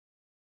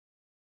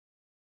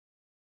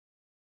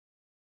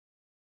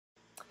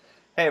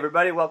Hey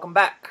everybody, welcome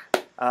back.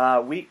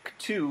 Week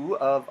 2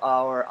 of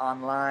our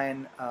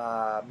online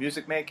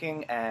music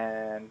making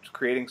and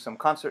creating some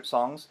concert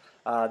songs.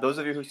 Those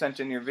of you who sent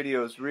in your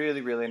videos,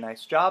 really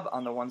nice job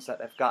on the ones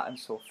that I've gotten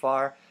so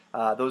far.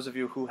 Those of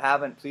you who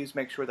haven't, please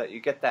make sure that you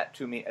get that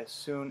to me as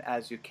soon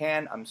as you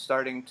can. I'm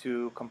starting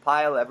to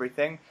compile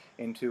everything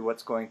into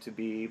what's going to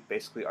be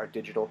basically our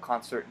digital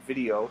concert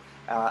video,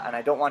 and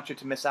I don't want you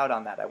to miss out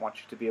on that. I want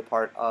you to be a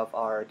part of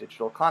our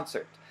digital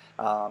concert.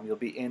 You'll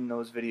be in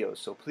those videos,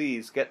 so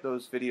please get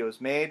those videos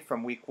made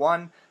from week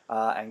 1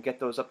 and get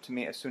those up to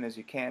me as soon as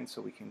you can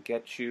so we can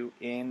get you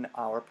in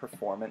our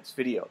performance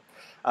video.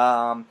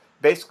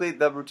 Basically,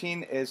 the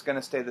routine is going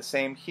to stay the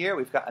same here.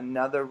 We've got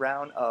another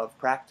round of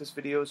practice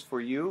videos for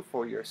you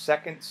for your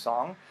second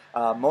song.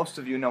 Most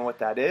of you know what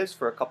that is.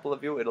 For a couple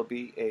of you, it'll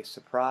be a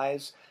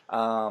surprise.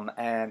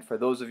 And for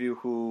those of you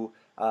who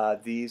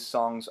these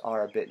songs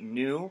are a bit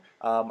new,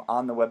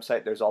 on the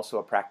website there's also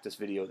a practice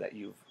video that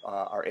you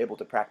are able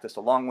to practice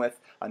along with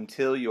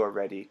until you're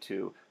ready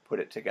to put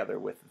it together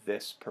with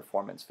this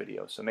performance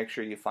video. So make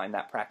sure you find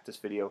that practice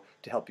video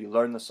to help you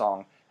learn the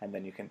song, and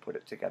then you can put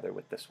it together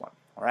with this one.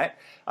 Alright?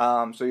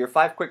 So your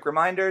 5 quick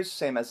reminders,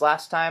 same as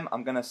last time.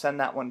 I'm going to send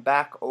that one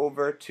back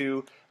over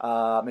to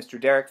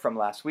Mr. Derek from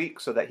last week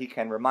so that he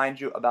can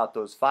remind you about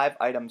those 5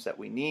 items that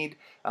we need.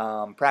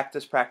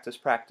 Practice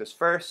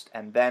first,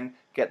 and then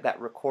get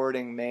that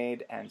recording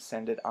made and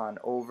send it on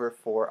over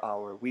for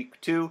our week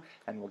 2,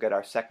 and we'll get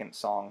our second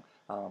song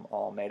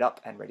all made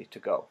up and ready to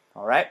go.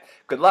 Alright?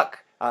 Good luck.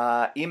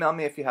 Email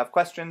me if you have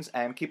questions,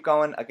 and keep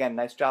going. Again,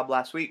 nice job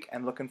last week,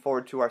 and looking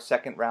forward to our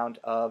second round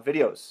of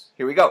videos.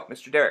 Here we go.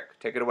 Mr. Derek,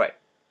 take it away.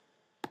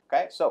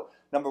 Okay, so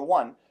number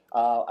 1,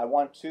 I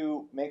want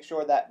to make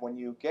sure that when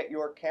you get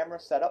your camera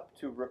set up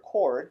to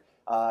record,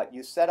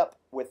 you set up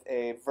with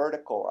a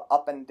vertical,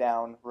 up and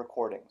down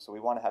recording. So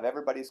we want to have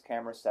everybody's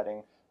camera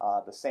setting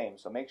the same.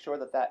 So make sure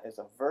that that is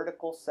a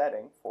vertical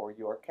setting for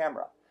your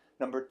camera.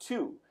 Number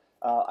 2,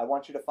 I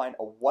want you to find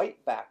a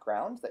white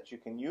background that you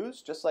can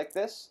use, just like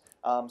this.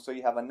 So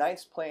you have a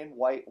nice plain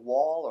white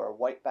wall or a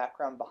white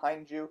background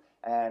behind you.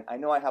 And I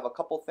know I have a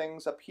couple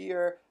things up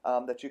here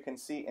that you can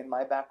see in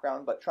my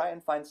background, but try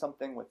and find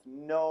something with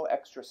no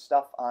extra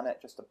stuff on it,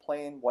 just a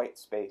plain white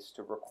space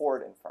to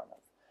record in front of.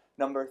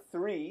 Number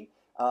 3,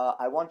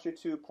 I want you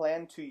to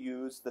plan to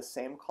use the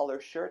same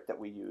color shirt that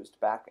we used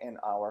back in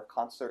our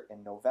concert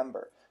in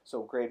November.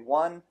 So grade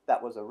 1,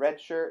 that was a red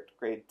shirt.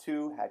 Grade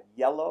 2 had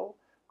yellow.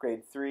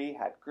 Grade 3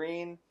 had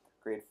green.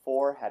 Grade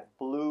 4 had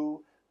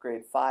blue.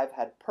 Grade 5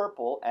 had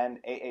purple,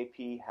 and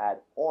AAP had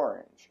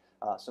orange.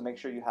 So make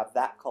sure you have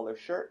that color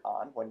shirt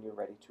on when you're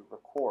ready to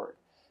record.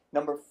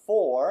 Number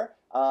 4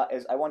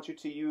 is I want you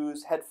to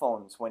use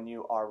headphones when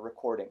you are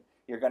recording.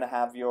 You're going to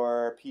have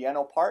your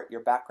piano part,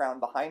 your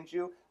background behind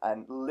you,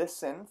 and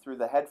listen through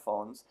the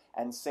headphones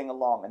and sing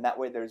along. And that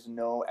way there's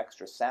no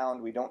extra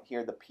sound. We don't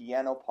hear the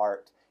piano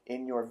part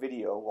in your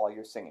video while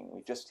you're singing.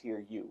 We just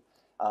hear you.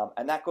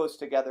 And that goes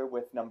together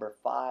with number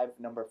 5.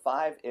 Number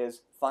 5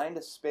 is find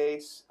a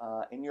space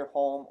in your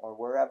home or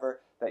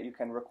wherever that you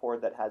can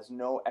record that has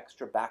no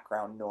extra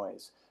background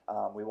noise.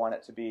 We want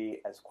it to be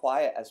as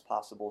quiet as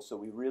possible so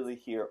we really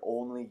hear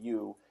only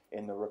you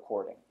in the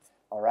recording.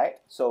 Alright,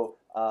 so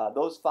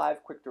those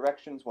 5 quick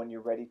directions when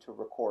you're ready to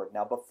record.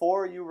 Now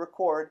before you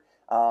record,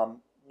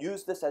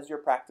 use this as your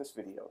practice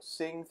video.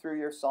 Sing through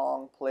your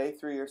song, play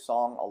through your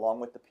song along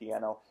with the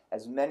piano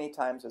as many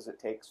times as it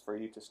takes for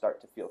you to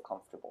start to feel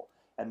comfortable.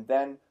 And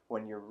then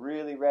when you're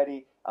really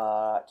ready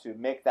to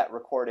make that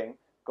recording,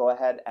 go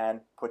ahead and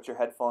put your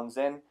headphones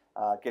in,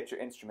 get your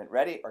instrument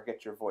ready or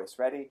get your voice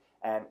ready,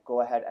 and go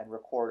ahead and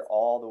record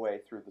all the way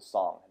through the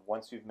song. And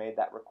once you've made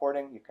that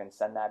recording, you can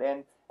send that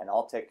in, and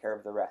I'll take care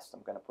of the rest.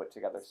 I'm going to put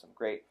together some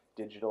great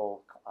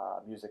digital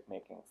music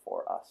making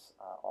for us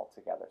all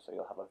together. So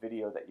you'll have a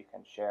video that you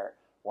can share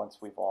once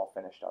we've all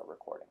finished our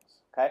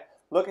recordings. Okay?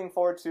 Looking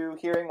forward to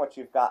hearing what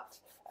you've got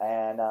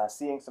and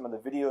seeing some of the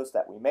videos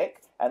that we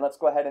make. And let's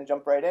go ahead and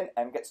jump right in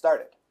and get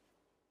started.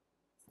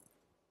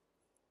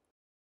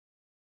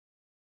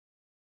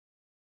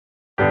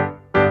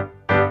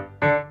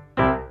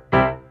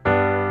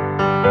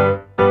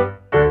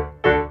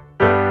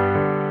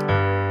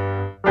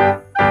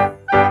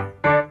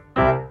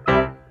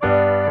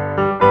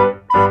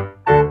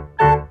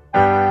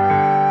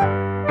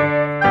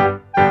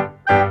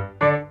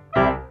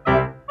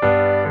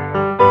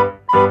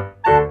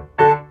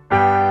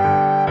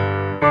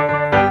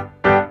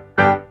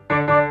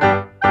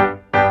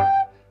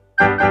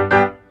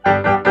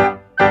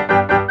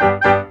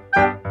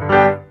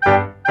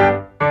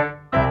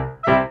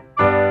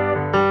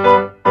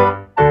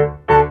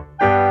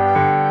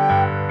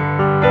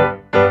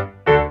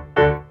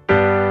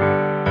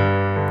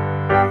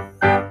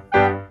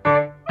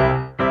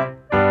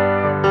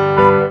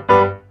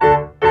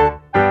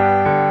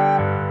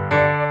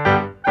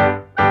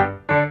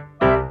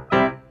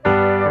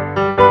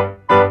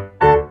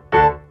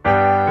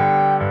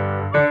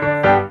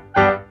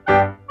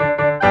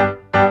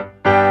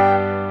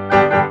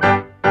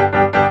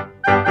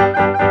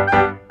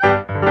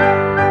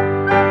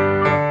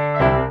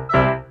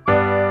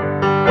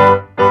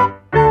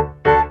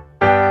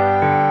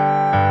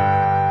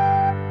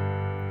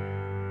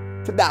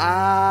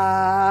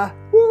 Ta-da!